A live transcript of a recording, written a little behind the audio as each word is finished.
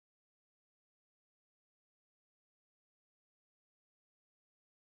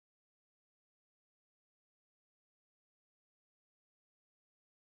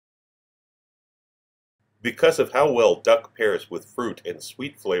Because of how well duck pairs with fruit and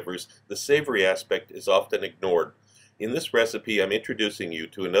sweet flavors, the savory aspect is often ignored. In this recipe, I'm introducing you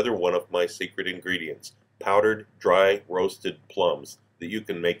to another one of my secret ingredients, powdered, dry, roasted plums that you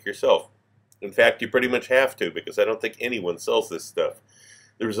can make yourself. In fact, you pretty much have to, because I don't think anyone sells this stuff.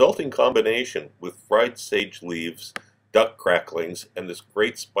 The resulting combination with fried sage leaves, duck cracklings, and this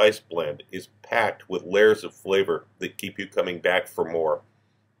great spice blend is packed with layers of flavor that keep you coming back for more.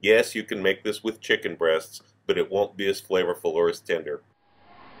 Yes, you can make this with chicken breasts, but it won't be as flavorful or as tender.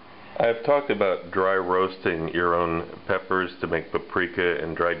 I've talked about dry roasting your own peppers to make paprika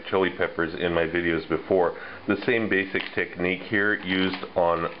and dried chili peppers in my videos before. The same basic technique here used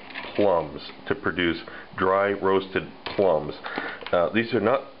on plums to produce dry roasted plums. These are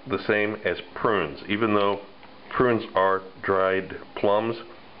not the same as prunes. Even though prunes are dried plums,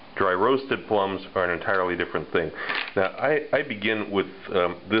 dry roasted plums are an entirely different thing. Now I begin with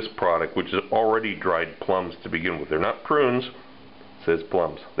this product, which is already dried plums to begin with. They're not prunes. It says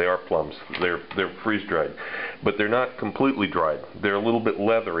plums. They are plums. They're freeze dried, but they're not completely dried. They're a little bit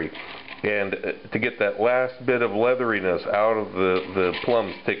leathery, and to get that last bit of leatheriness out of the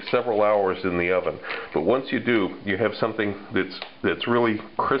plums takes several hours in the oven. But once you do, you have something that's really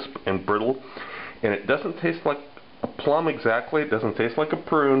crisp and brittle, and it doesn't taste like a plum exactly. It doesn't taste like a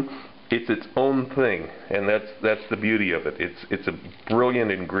prune. It's its own thing, and that's the beauty of it. It's a brilliant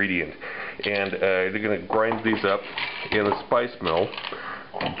ingredient, and you're going to grind these up in a spice mill,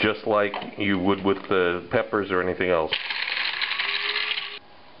 just like you would with the peppers or anything else.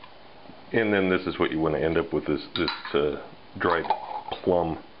 And then this is what you want to end up with: this dried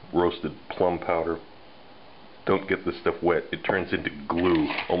plum, roasted plum powder. Don't get this stuff wet. It turns into glue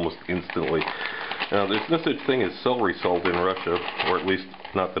almost instantly. Now, there's no such thing as celery salt in Russia, or at least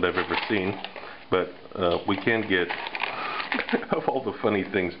not that I've ever seen, but we can get, of all the funny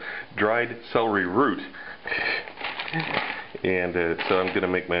things, dried celery root. And so I'm going to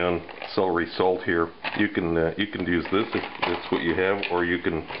make my own celery salt here. You can use this if that's what you have, or you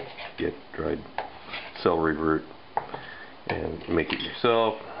can get dried celery root and make it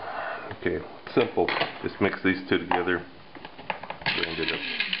yourself. Okay, simple. Just mix these two together, grind it up.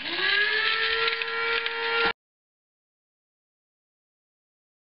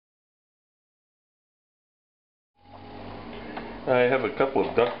 I have a couple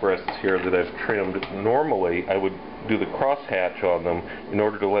of duck breasts here that I've trimmed. Normally I would do the crosshatch on them in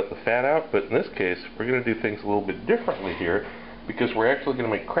order to let the fat out, but in this case we're going to do things a little bit differently here, because we're actually going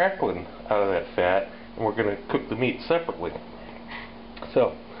to make crackling out of that fat, and we're going to cook the meat separately.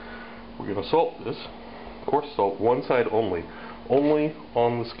 So we're going to salt this. Of course, salt one side only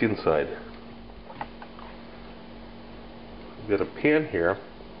on the skin side. We've got a pan here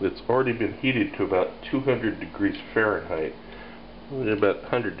that's already been heated to about 200 degrees Fahrenheit. About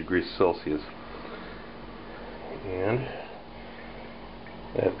 100 degrees Celsius, and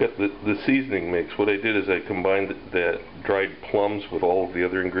I've got the seasoning mix. What I did is I combined the dried plums with all of the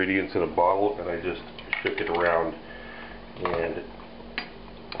other ingredients in a bottle, and I just shook it around and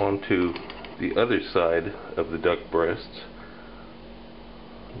onto the other side of the duck breasts.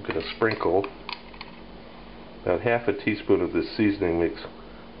 I'm going to sprinkle about half a teaspoon of this seasoning mix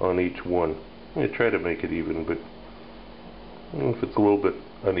on each one. I'm going to try to make it even, but if it's a little bit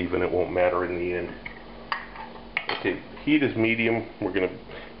uneven, it won't matter in the end. Okay, heat is medium. We're going to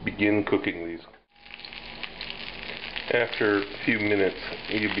begin cooking these. After a few minutes,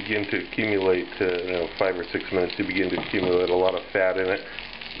 you begin to accumulate, 5 or 6 minutes, you begin to accumulate a lot of fat in it.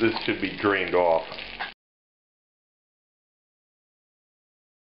 This should be drained off.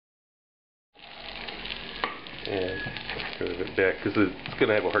 And turn it back, because it's going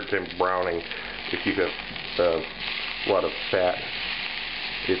to have a hard time browning if you have a lot of fat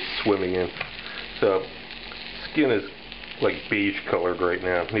it's swimming in. So skin is like beige colored right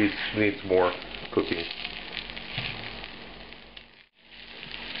now. Needs more cooking.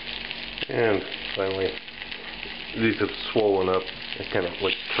 And finally, these have swollen up and kind of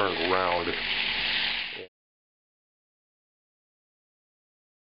like turned round.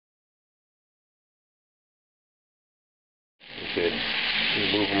 Okay,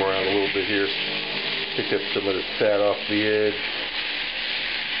 move them around a little bit here. Pick up some of the fat off the edge.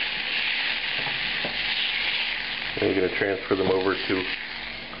 And I'm going to transfer them over to a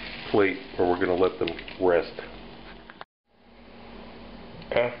plate where we're going to let them rest.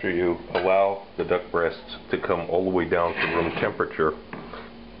 After you allow the duck breasts to come all the way down to room temperature,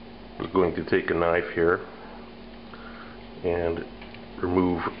 we're going to take a knife here and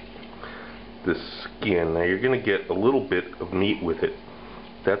remove the skin. Now you're going to get a little bit of meat with it.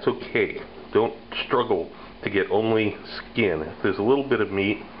 That's okay. Don't struggle to get only skin. If there's a little bit of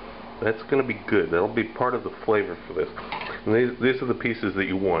meat, That's going to be good. That'll be part of the flavor for this. And these are the pieces that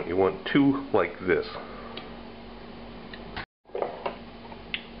you want. You want two like this.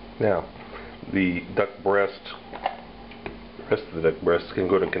 Now, the duck breast, the rest of the duck breasts can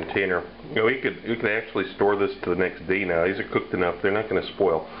go in a container. You know, you could actually store this to the next day now. These are cooked enough, they're not going to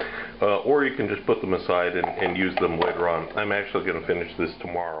spoil. Or you can just put them aside and use them later on. I'm actually going to finish this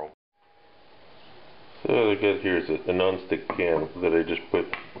tomorrow. So what I got here is a non-stick pan that I just put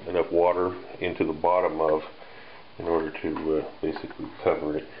enough water into the bottom of in order to basically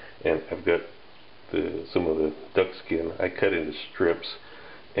cover it. And I've got some of the duck skin I cut into strips,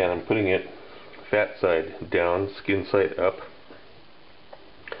 and I'm putting it fat side down, skin side up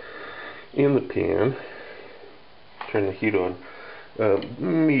in the pan. Turn the heat on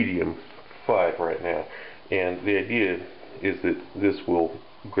medium 5 right now, and the idea is that this will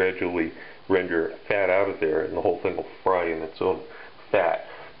gradually render fat out of there, and the whole thing will fry in its own fat.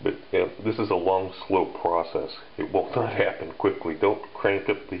 But this is a long, slow process. It will not happen quickly. Don't crank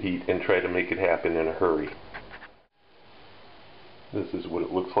up the heat and try to make it happen in a hurry. This is what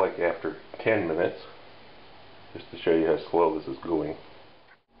it looks like after 10 minutes, just to show you how slow this is going.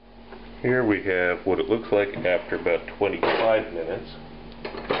 Here we have what it looks like after about 25 minutes.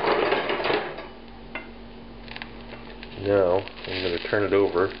 Now I'm going to turn it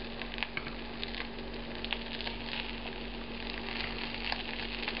over.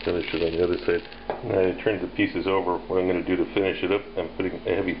 Finish it on the other side. Now I turned the pieces over. What I'm going to do to finish it up, I'm putting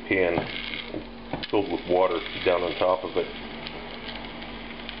a heavy pan filled with water down on top of it.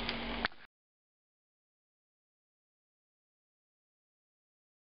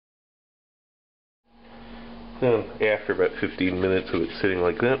 Then after about 15 minutes of it sitting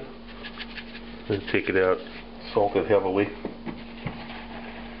like that, I'm going to take it out, salt it heavily,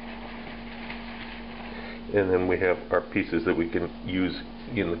 and then we have our pieces that we can use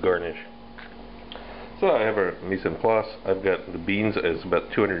in the garnish. So I have our mise en place. I've got the beans as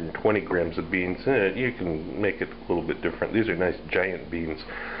about 220 grams of beans. You can make it a little bit different. These are nice giant beans,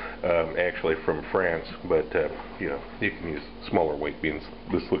 actually from France, but you know, you can use smaller weight beans.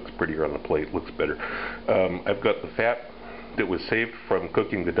 This looks prettier on the plate, looks better. I've got the fat that was saved from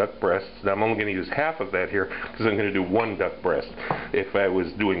cooking the duck breasts. Now I'm only going to use half of that here because I'm going to do one duck breast. If I was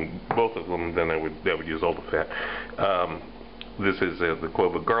doing both of them, then I would use all the fat. This is the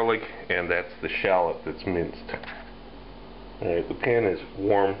clove of garlic, and that's the shallot that's minced. Alright, the pan is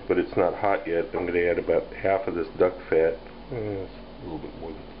warm, but it's not hot yet. I'm going to add about half of this duck fat. It's a little bit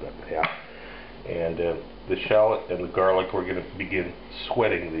more than duck half. And the shallot and the garlic, we're going to begin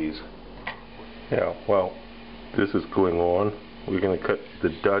sweating these. Now, while this is going on, we're going to cut the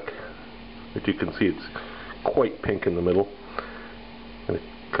duck. As you can see, it's quite pink in the middle. I'm going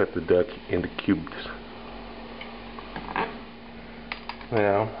to cut the duck into cubes.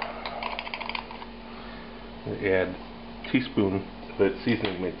 Now, add a teaspoon of that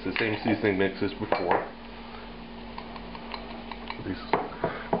seasoning mix, the same seasoning mix as before. Make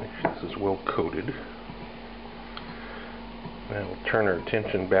sure this is well coated. Now we'll turn our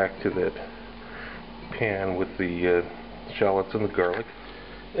attention back to that pan with the shallots and the garlic.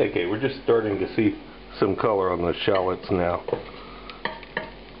 Okay, we're just starting to see some color on the shallots now,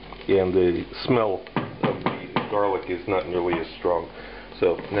 and the smell of the garlic is not nearly as strong.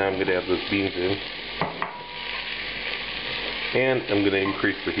 So now I'm going to add those beans in, and I'm going to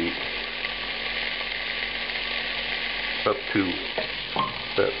increase the heat up to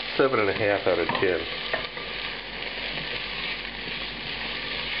about 7.5 out of 10.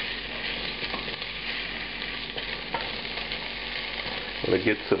 I'm going to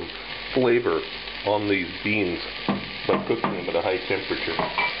get some flavor on these beans by cooking them at a high temperature.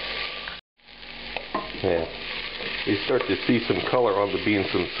 Yeah. You start to see some color on the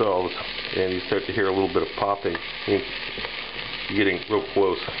beans themselves, and you start to hear a little bit of popping. You're getting real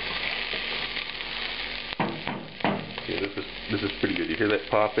close. Okay, this is pretty good. You hear that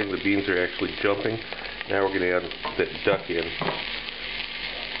popping? The beans are actually jumping. Now we're going to add that duck in,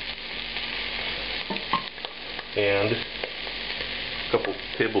 and a couple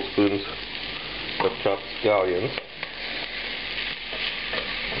tablespoons of chopped scallions.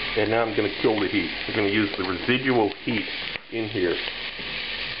 And now I'm going to kill the heat. I'm going to use the residual heat in here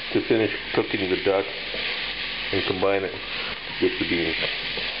to finish cooking the duck and combine it with the beans.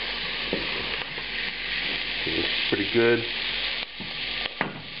 Okay, this is pretty good.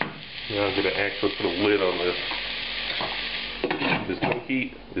 Now I'm going to actually put a lid on this.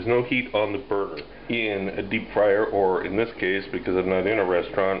 There's no heat on the burner. In a deep fryer, or in this case, because I'm not in a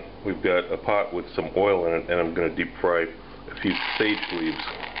restaurant, we've got a pot with some oil in it, and I'm going to deep fry a few sage leaves.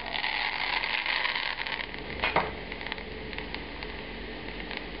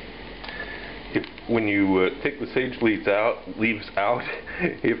 when you take the sage leaves out,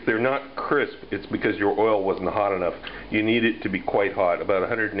 if they're not crisp, it's because your oil wasn't hot enough. You need it to be quite hot, about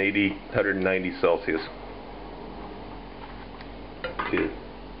 180, 190 Celsius. Okay.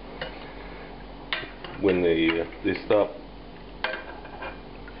 When they stop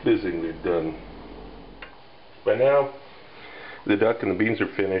fizzing, they're done. By now, the duck and the beans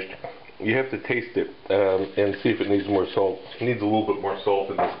are finished. You have to taste it and see if it needs more salt. It needs a little bit more salt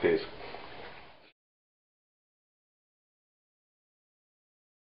in this case.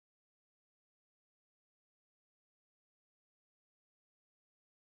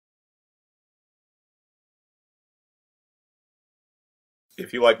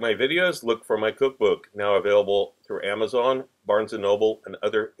 If you like my videos, look for my cookbook, now available through Amazon, Barnes & Noble, and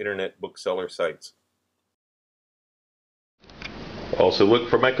other internet bookseller sites. Also look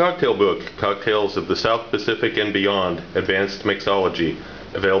for my cocktail book, Cocktails of the South Pacific and Beyond, Advanced Mixology,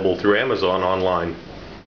 available through Amazon online.